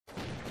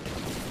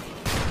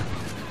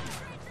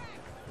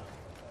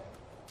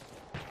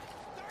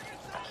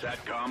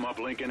SATCOM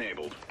uplink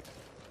enabled.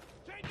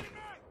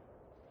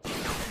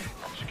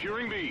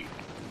 Securing B.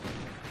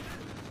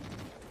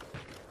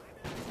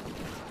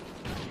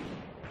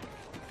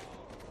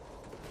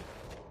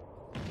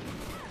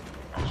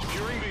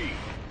 Securing B.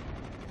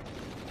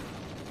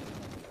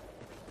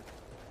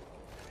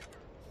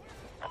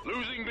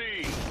 Losing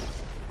B.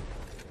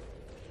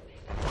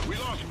 We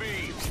lost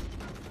B.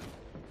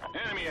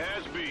 Enemy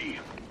has B.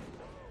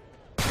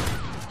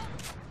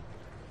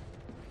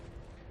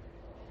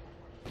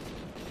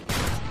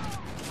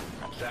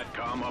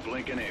 SATCOM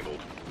uplink enabled.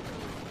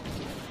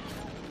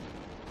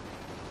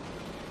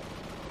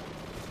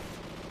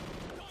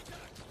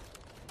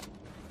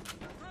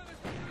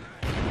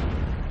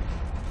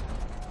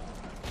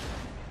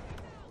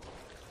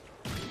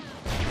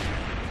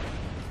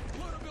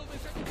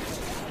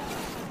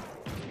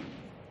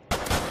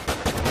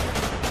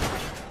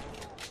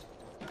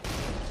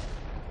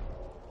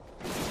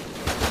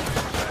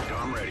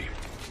 SATCOM ready.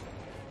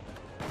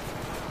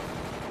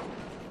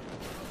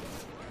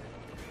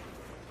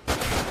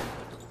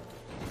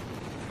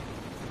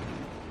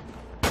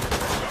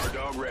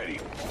 Dog ready.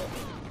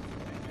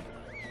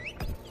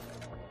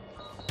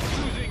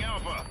 Losing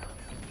Alpha.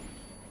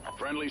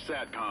 Friendly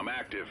SATCOM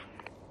active.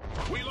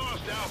 We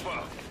lost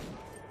Alpha.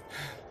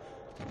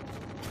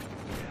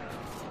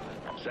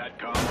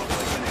 SATCOM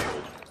uplink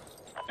enabled.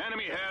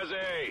 Enemy has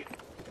A.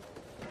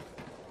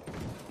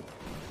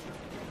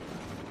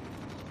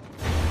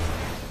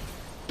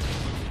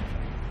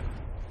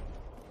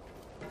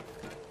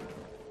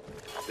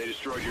 They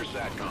destroyed your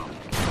SATCOM.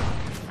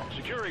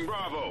 Securing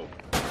Bravo.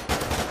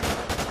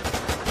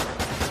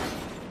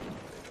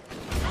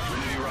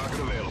 Trinity rocket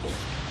available.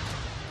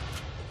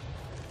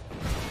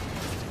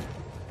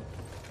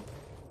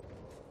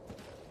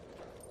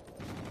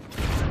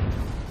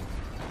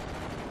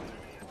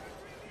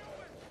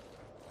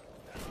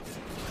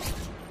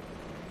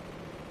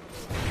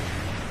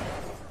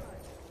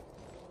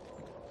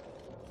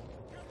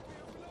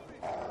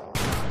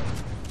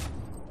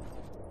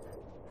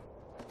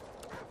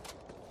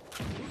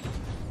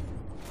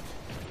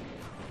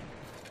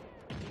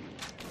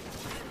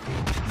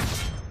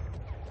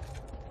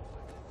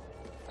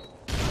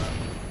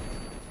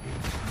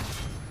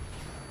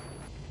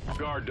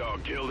 Guard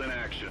dog killed in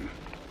action.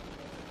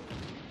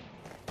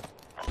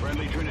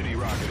 Friendly Trinity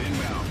rocket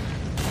inbound.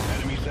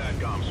 Enemy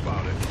SATCOM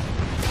spotted.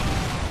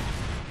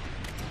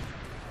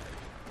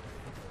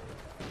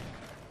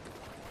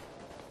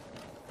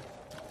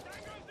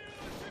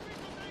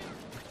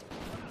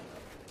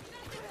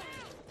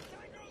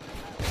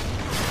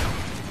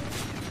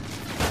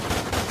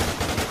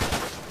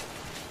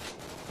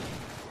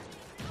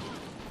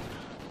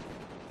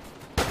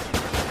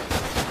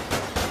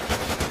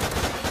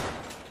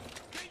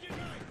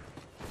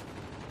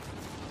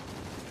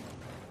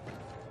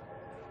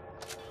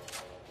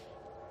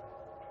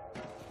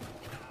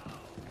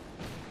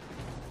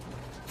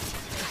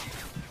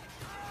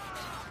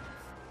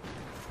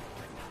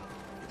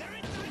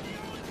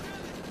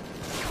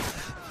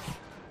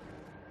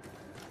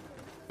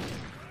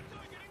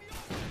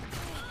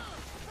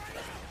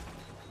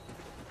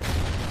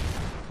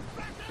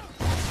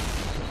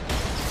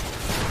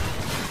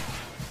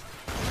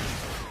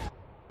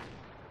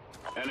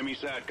 Enemy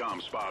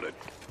SATCOM spotted.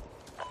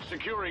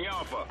 Securing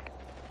Alpha.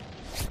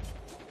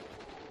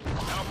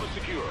 Alpha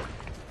secure.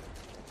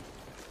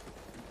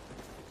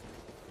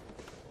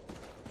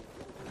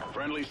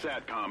 Friendly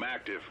SATCOM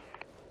active.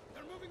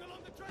 They're moving along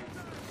the train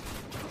track.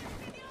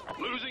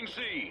 Losing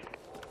C.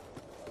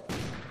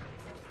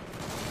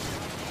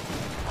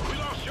 We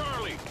lost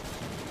Charlie.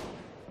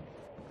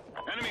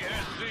 Enemy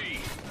has C.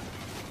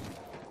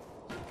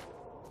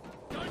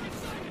 Target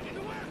sighted in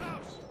the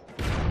warehouse.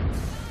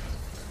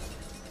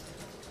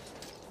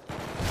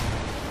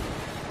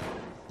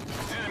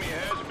 Enemy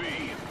has B.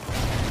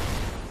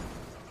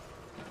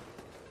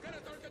 Got a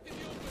target in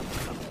the open.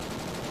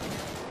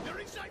 They're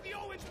inside the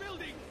Owens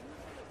building.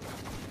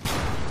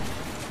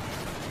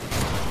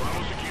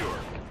 Bravo secure.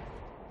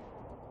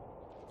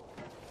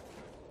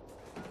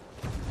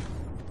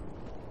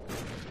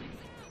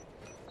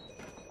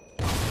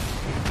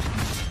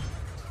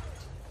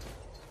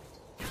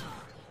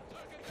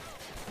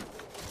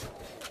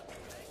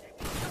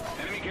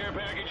 Enemy care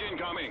package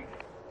incoming.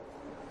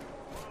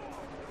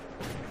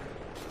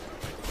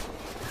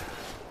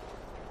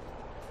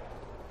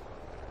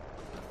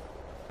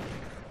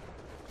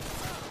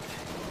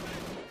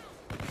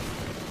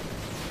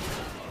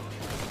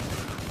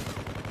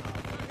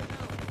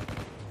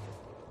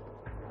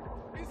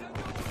 Inside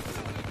the Owens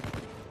building.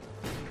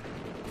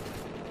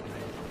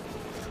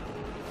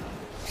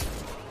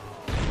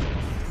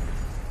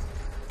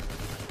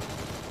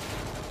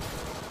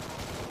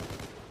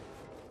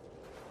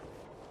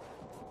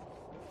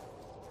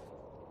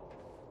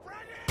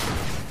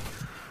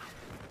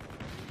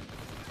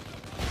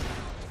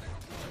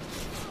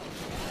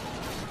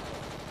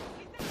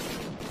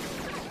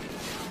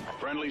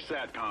 Friendly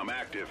SATCOM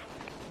active.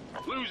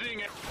 Losing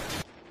it.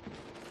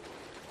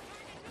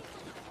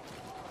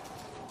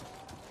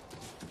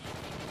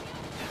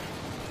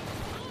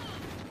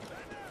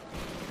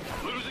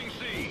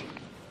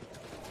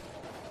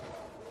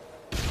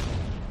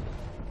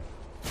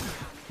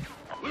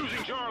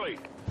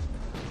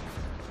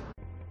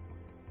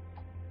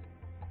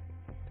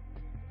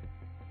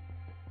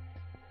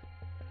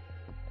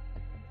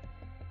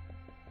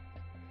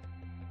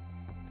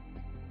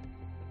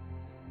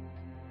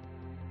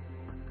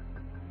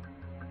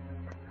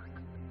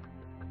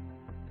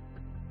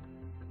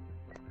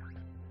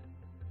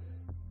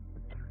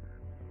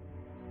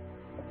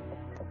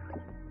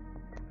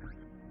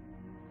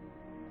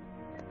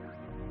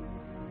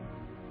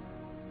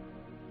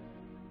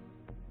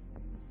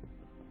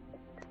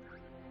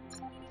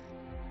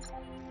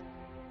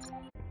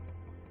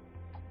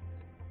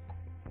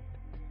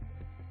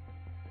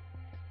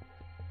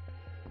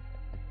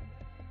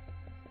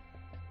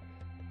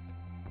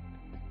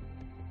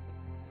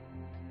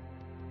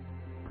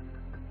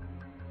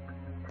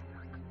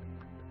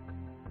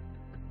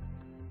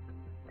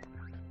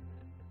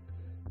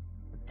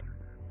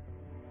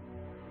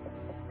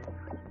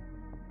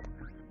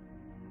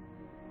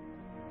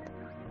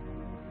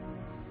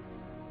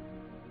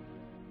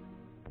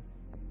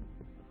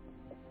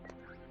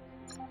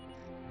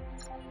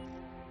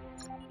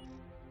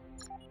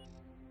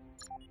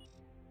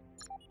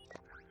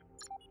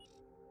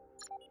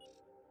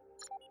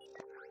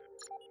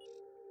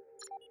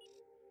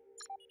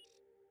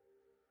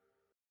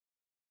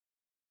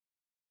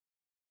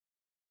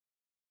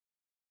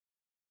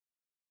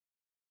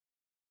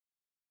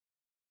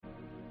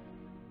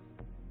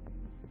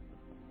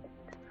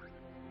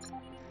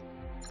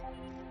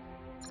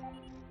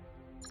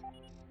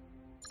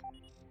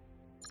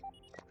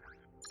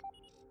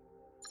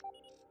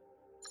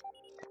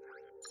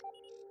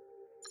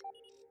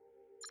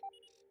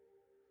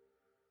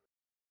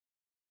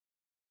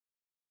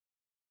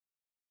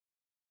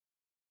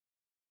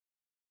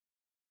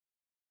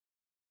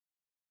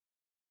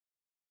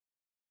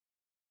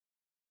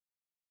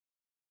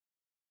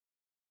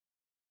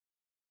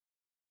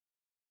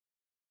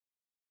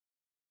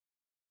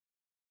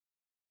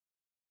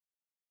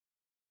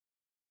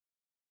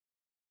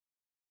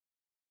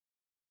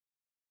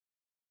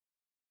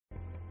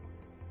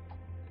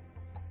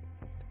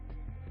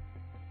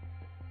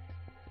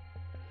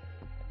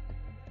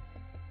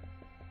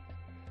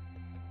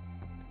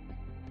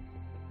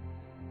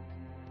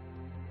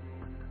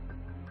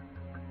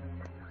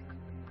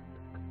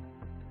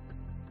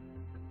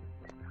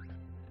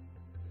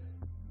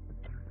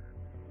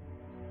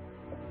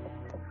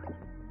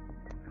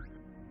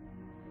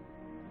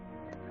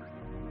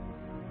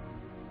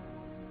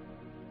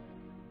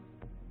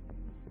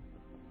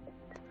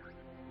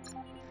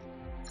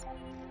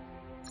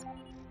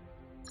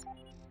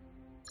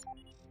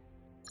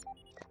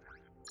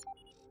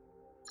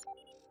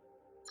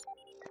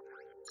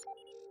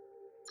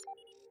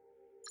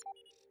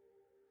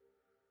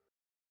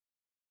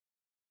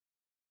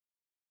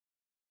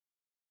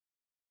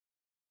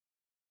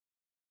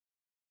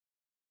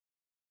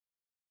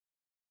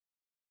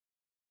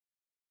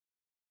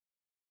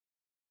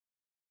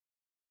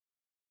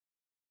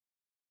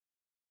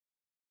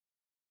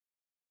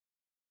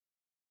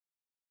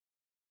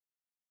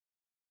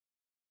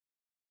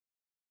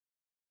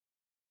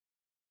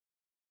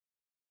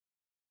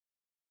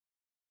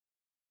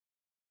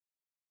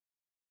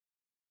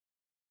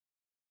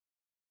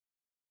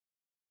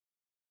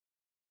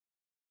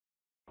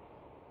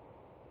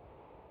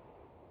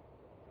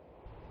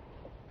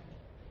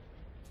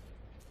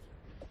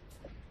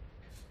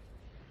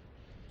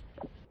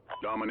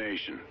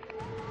 Domination.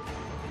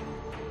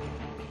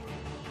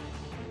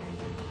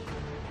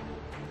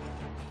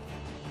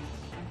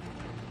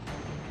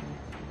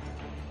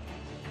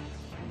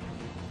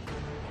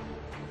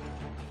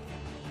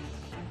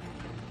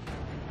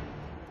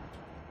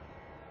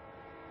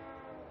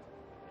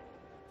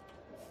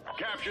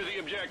 Capture the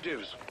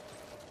objectives.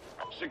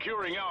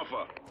 Securing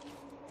Alpha.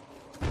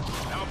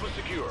 Alpha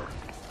secure.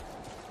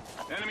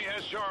 Enemy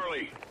has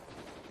Charlie.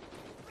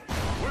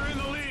 We're in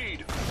the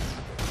lead.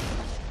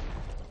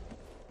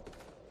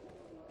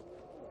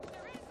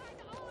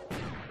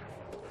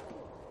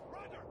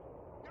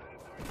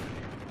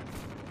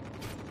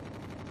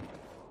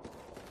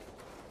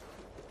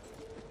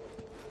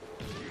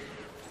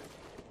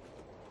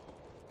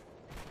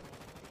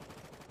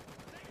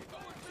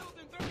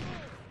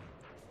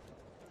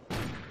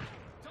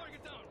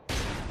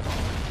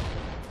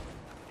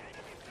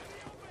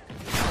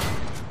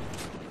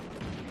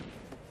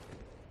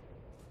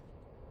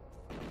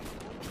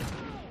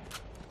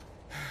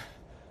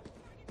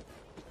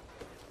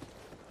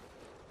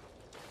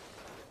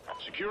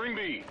 Securing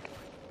B.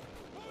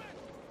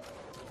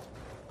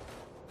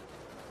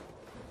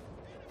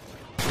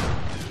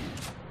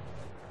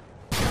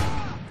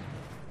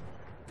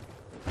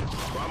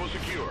 Bravo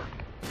secure.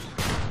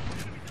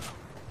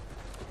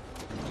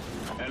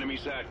 Enemy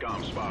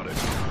SATCOM spotted.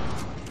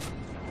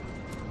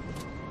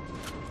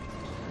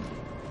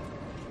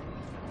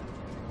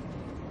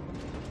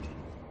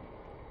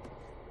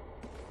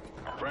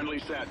 Friendly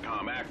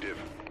SATCOM active.